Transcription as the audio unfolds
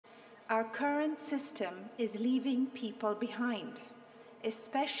Our current system is leaving people behind,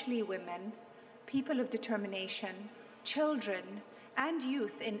 especially women, people of determination, children, and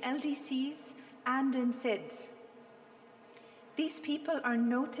youth in LDCs and in SIDS. These people are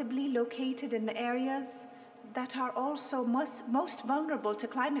notably located in the areas that are also most vulnerable to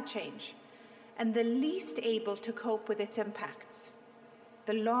climate change and the least able to cope with its impacts.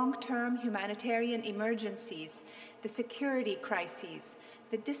 The long-term humanitarian emergencies, the security crises,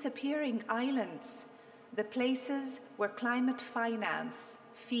 the disappearing islands, the places where climate finance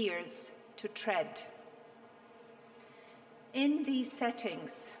fears to tread. In these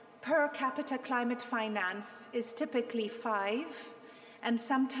settings, per capita climate finance is typically 5 and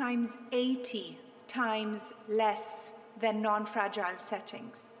sometimes 80 times less than non-fragile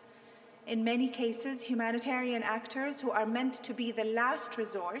settings. In many cases, humanitarian actors who are meant to be the last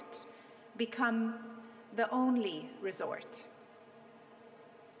resort become the only resort.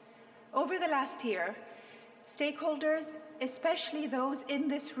 Over the last year, stakeholders, especially those in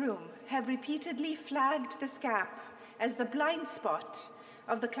this room, have repeatedly flagged this gap as the blind spot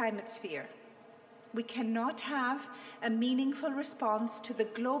of the climate sphere. We cannot have a meaningful response to the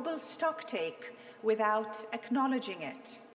global stocktake without acknowledging it.